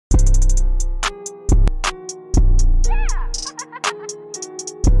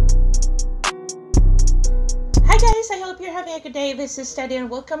I hope you're having a good day. This is Teddy and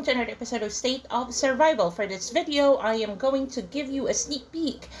welcome to another episode of State of Survival. For this video, I am going to give you a sneak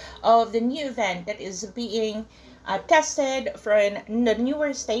peek of the new event that is being tested from the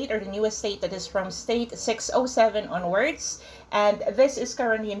newer state, or the newest state, that is from state 607 onwards, and this is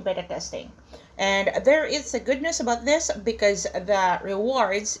currently in beta testing. And there is a good news about this because the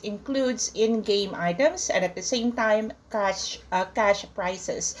rewards includes in-game items and at the same time cash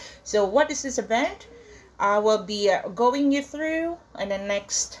prizes. So what is this event? I will be going you through in the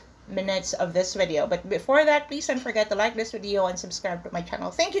next minutes of this video. But before that, please don't forget to like this video and subscribe to my channel.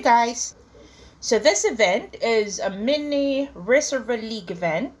 Thank you guys. So this event is a mini Reservoir League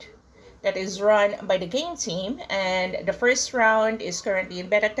event that is run by the game team, and the first round is currently in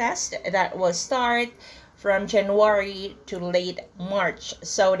beta test. That will start from January to late March.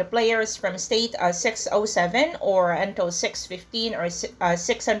 So the players from state 607 or until 615 or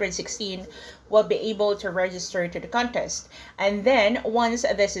 616 will be able to register to the contest. And then once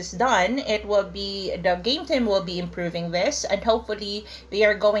this is done, it will be, the game team will be improving this, and hopefully they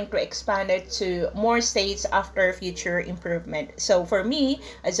are going to expand it to more states after future improvement. So for me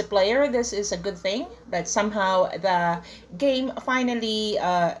as a player, this is a good thing that somehow the game finally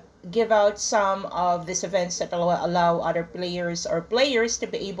give out some of these events that will allow other players to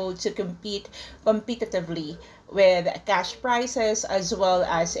be able to compete competitively with cash prizes as well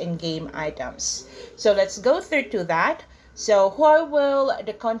as in-game items. So let's go through to that. So how will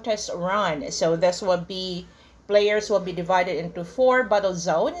the contest run? So this will be, players will be divided into 4 battle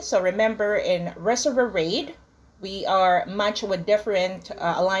zones. So remember, in Reservoir Raid, we are matched with different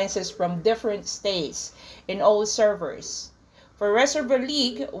alliances from different states in all servers. For Reservoir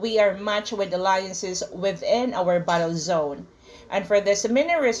League, we are matched with alliances within our battle zone. And for this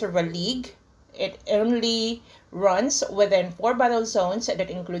mini Reservoir League, it only runs within 4 battle zones that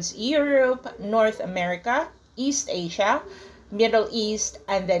includes Europe, North America, East Asia, Middle East,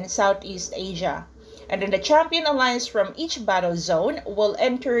 and then Southeast Asia. And then the champion alliance from each battle zone will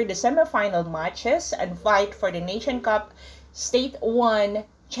enter the semifinal matches and fight for the Nation Cup State 1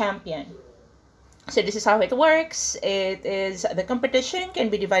 champion. So this is how it works. It is, the competition can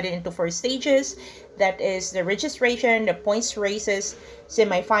be divided into 4 stages. That is the registration, the points races,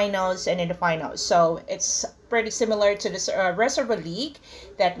 semifinals, and in the finals. So it's pretty similar to this Reservoir League,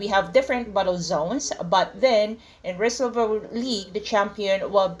 that we have different battle zones. But then in Reservoir League, the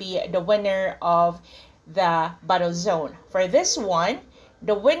champion will be the winner of the battle zone. For this one,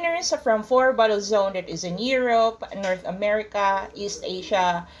 the winners from 4 battle zone, that is in Europe, North America, East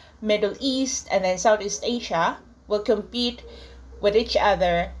Asia, Middle East, and then Southeast Asia, will compete with each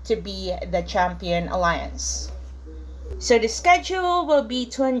other to be the champion alliance. So the schedule will be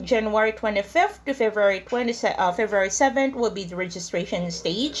January 25th to February 7th will be the registration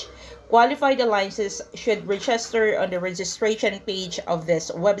stage. Qualified alliances should register on the registration page of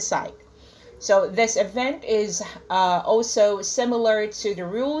this website. So this event is also similar to the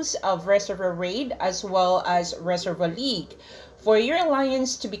rules of Reservoir Raid as well as Reservoir League. For your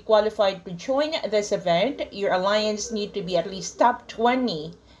alliance to be qualified to join this event, your alliance need to be at least top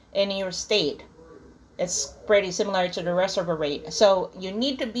 20 in your state. It's pretty similar to the Reservoir Raid. So you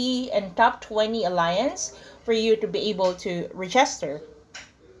need to be in top 20 alliance for you to be able to register.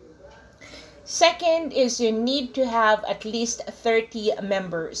 Second is you need to have at least 30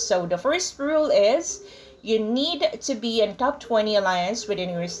 members. So the first rule is you need to be in top 20 alliance within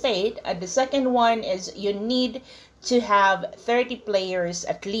your state. And the second one is you need to have 30 players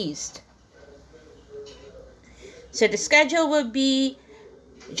at least. So the schedule will be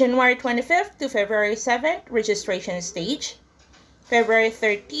January 25th to February 7th, registration stage. February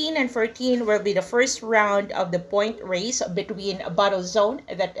 13 and 14 will be the first round of the point race between a battle zone,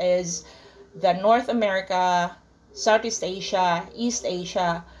 that is the North America, Southeast Asia, East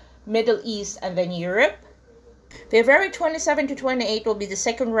Asia, Middle East, and then Europe. February 27 to 28 will be the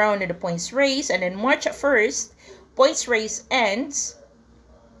second round of the points race, and then March 1st, points race ends.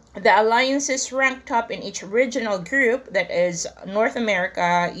 The alliances ranked top in each regional group, that is North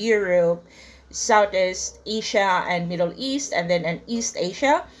America, Europe, Southeast Asia, and Middle East, and then in East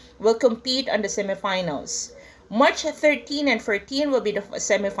Asia, will compete on the semifinals. March 13 and 14 will be the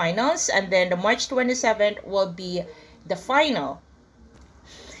semifinals, and then the March 27th will be the final.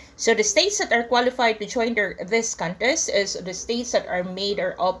 So the states that are qualified to join this contest is the states that are made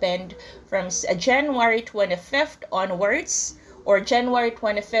or opened from January 25th onwards, or January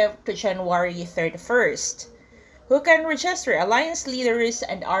 25th to January 31st. Who can register? Alliance leaders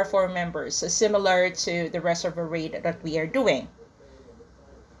and R4 members, so similar to the Reservoir Raid that we are doing.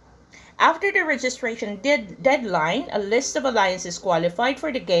 After the registration deadline, a list of alliances qualified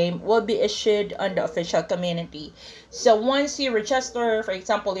for the game will be issued on the official community. So once you register, for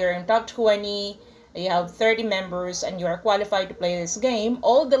example, you're in top 20, you have 30 members, and you are qualified to play this game,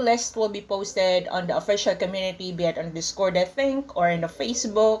 all the lists will be posted on the official community, be it on Discord, I think, or in the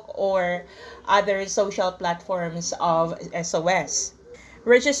Facebook, or other social platforms of SOS.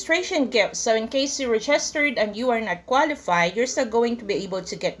 Registration gifts. So in case you registered and you are not qualified, you're still going to be able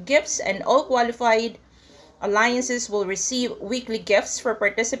to get gifts, and all qualified alliances will receive weekly gifts for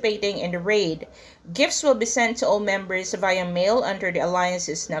participating in the raid. Gifts will be sent to all members via mail until the alliance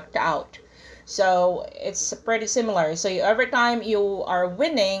is knocked out. So it's pretty similar. So every time you are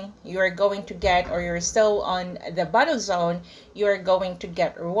winning, you are going to get, or you're still on the battle zone, you are going to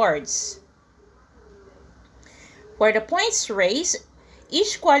get rewards. For the points race,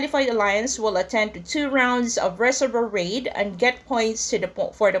 each qualified alliance will attend to 2 rounds of Reservoir Raid and get points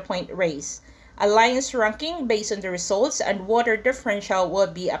for the point race. Alliance ranking based on the results and water differential will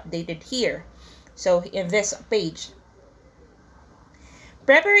be updated here. So in this page.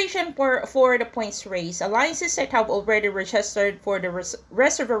 Preparation for the points race. Alliances that have already registered for the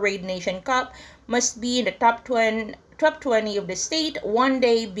Reservoir Raid Nation Cup must be in the top 20 of the state 1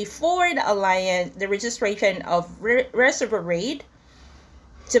 day before the registration of Reservoir Raid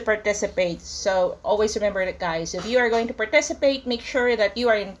to participate. So always remember that, guys, if you are going to participate, make sure that you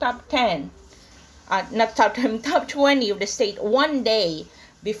are in top 10, not top 10, top 20 of the state 1 day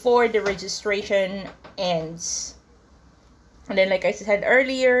before the registration ends. And then, like I said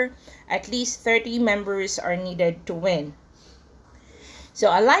earlier, at least 30 members are needed to win. So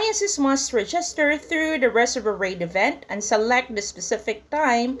alliances must register through the Reservoir Raid event and select the specific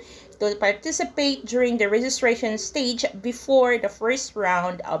time to participate during the registration stage before the first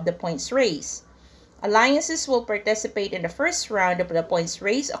round of the points race. Alliances will participate in the first round of the points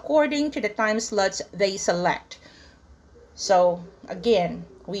race according to the time slots they select. So again,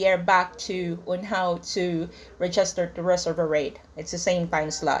 we are back to on how to register to Reservoir Raid. It's the same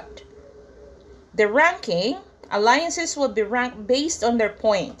time slot. The ranking, alliances will be ranked based on their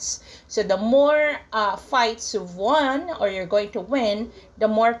points. So the more fights you've won or you're going to win, the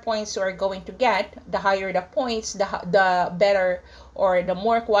more points you are going to get. The higher the points, the better or the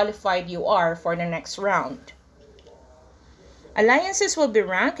more qualified you are for the next round. Alliances will be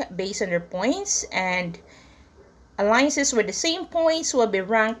ranked based on their points, and alliances with the same points will be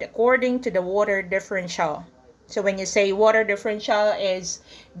ranked according to the water differential. So when you say water differential is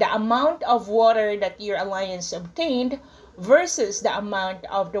the amount of water that your alliance obtained versus the amount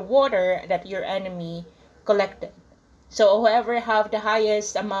of the water that your enemy collected. So whoever have the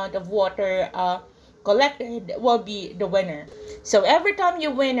highest amount of water collected will be the winner. So every time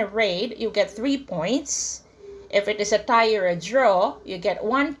you win a raid, you get 3 points. If it is a tie or a draw, you get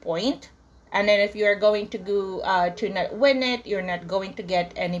 1 point. And then if you are going to go to not win it, you're not going to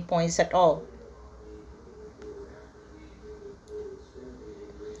get any points at all.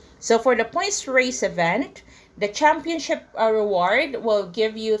 So for the points race event, the championship reward will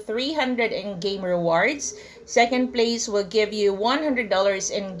give you 300 in-game rewards. Second place will give you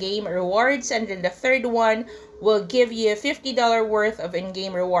 $100 in-game rewards. And then the third one will give you $50 worth of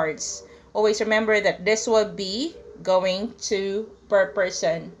in-game rewards. Always remember that this will be going to per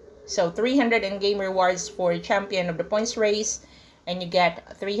person. So 300 in-game rewards for champion of the points race, and you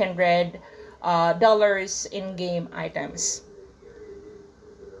get $300 in-game items.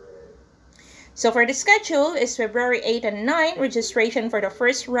 So for the schedule is February 8 and 9, registration for the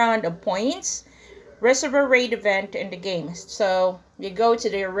first round of points, Reservoir Raid event in the game. So you go to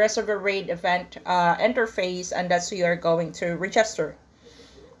the Reservoir Raid event interface, and that's where you're going to register.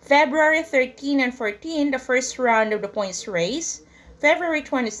 February 13 and 14, the first round of the points race. February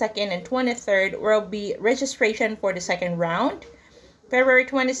 22nd and 23rd will be registration for the second round. February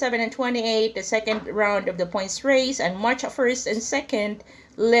 27 and 28, the second round of the points race, and March 1st and 2nd,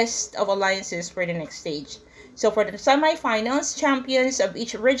 list of alliances for the next stage. So for the semifinals, champions of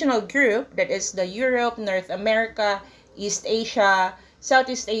each regional group, that is the Europe, North America, East Asia,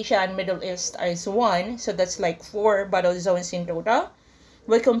 Southeast Asia, and Middle East is 1. So that's like 4 battle zones in total,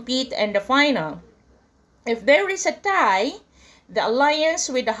 will compete in the final. If there is a tie, the alliance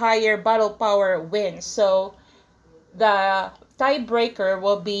with the higher battle power wins. So the tiebreaker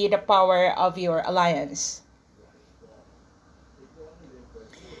will be the power of your alliance.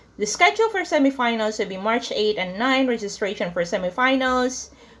 The schedule for semifinals will be March 8 and 9, registration for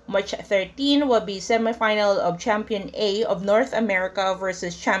semifinals. March 13 will be semifinal of Champion A of North America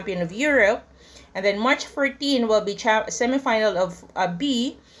versus Champion of Europe. And then March 14 will be semifinal of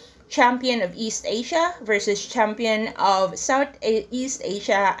B, champion of East Asia versus champion of Southeast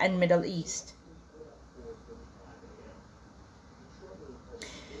Asia and Middle East.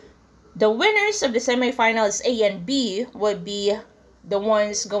 The winners of the semifinals A and B will be the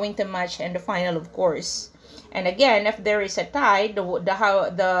ones going to match in the final, of course. And again, if there is a tie,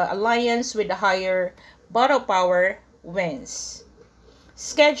 the alliance with the higher bottle power wins.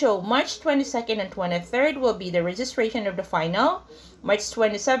 Schedule March 22nd and 23rd will be the registration of the final. March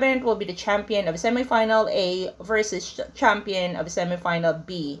 27th will be the champion of semifinal A versus champion of semifinal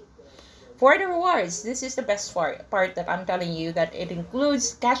B. For the rewards, this is the best part that I'm telling you, that it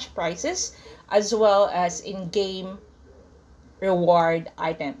includes cash prizes as well as in-game reward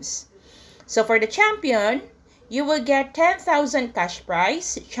items. So for the champion, you will get 10,000 cash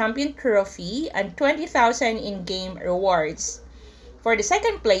prize, champion trophy, and 20,000 in-game rewards. For the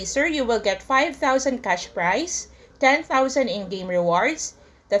second placer, you will get 5,000 cash prize, 10,000 in-game rewards.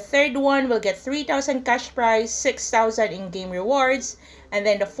 The third one will get 3,000 cash prize, 6,000 in-game rewards. And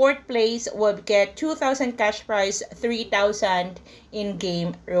then the fourth place will get 2,000 cash prize, 3,000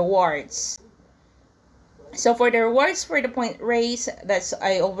 in-game rewards. So for the rewards for the point race, that's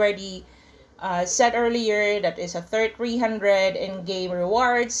I already said earlier, that is a 300 in-game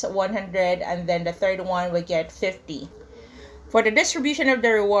rewards, 100, and then the third one will get 50. For the distribution of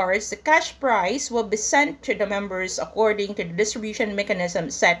the rewards, the cash prize will be sent to the members according to the distribution mechanism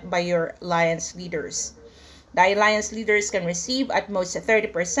set by your alliance leaders. The alliance leaders can receive at most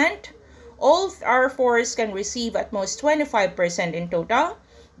 30%. All R4s can receive at most 25% in total.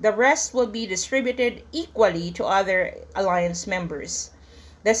 The rest will be distributed equally to other alliance members.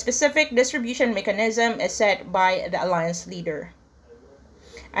 The specific distribution mechanism is set by the alliance leader.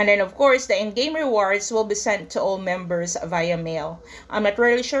 And then, of course, the in-game rewards will be sent to all members via mail. I'm not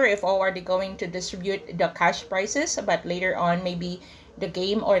really sure if already going to distribute the cash prizes, but later on, maybe the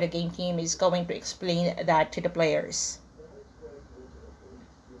game or the game team is going to explain that to the players.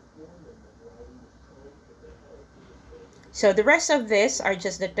 So the rest of this are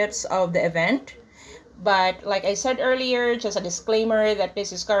just the tips of the event. But like I said earlier, just a disclaimer that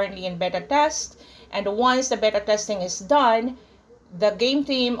this is currently in beta test. And once the beta testing is done, the game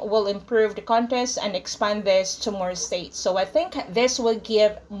team will improve the contest and expand this to more states. So I think this will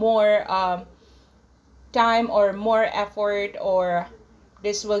give more time or more effort, or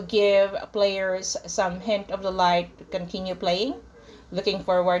this will give players some hint of the light to continue playing. Looking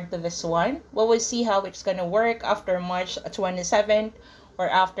forward to this one. We will see how it's going to work after March 27th or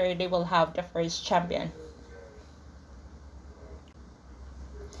after they will have the first champion.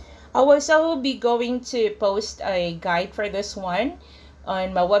 I will also be going to post a guide for this one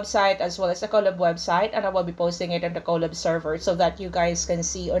on my website as well as the Collab website, and I will be posting it on the Collab server so that you guys can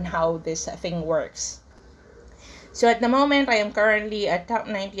see on how this thing works. So at the moment, I am currently at top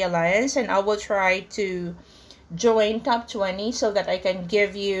 90 alliance, and I will try to join top 20 so that I can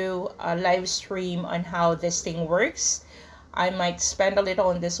give you a live stream on how this thing works. I might spend a little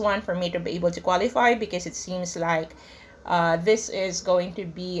on this one for me to be able to qualify, because it seems like this is going to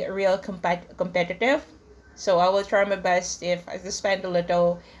be real competitive. So I will try my best, if I spend a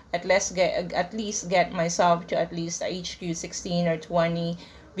little, at least get myself to at least HQ 16 or 20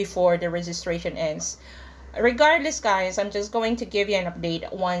 before the registration ends. Regardless, guys, I'm just going to give you an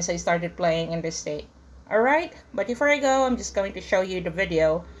update once I started playing in this state. Alright, but before I go, I'm just going to show you the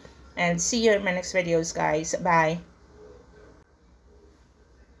video, and see you in my next videos, guys. Bye.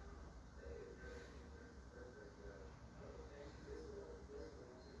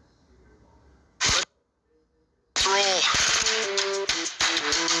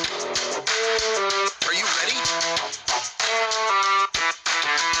 Are you ready?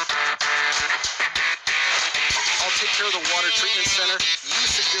 I'll take care of the water treatment center. You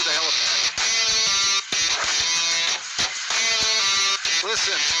secure the helipad.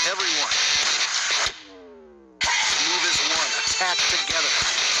 Listen, everyone. Move as one. Attack together.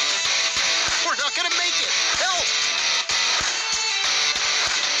 We're not gonna make it.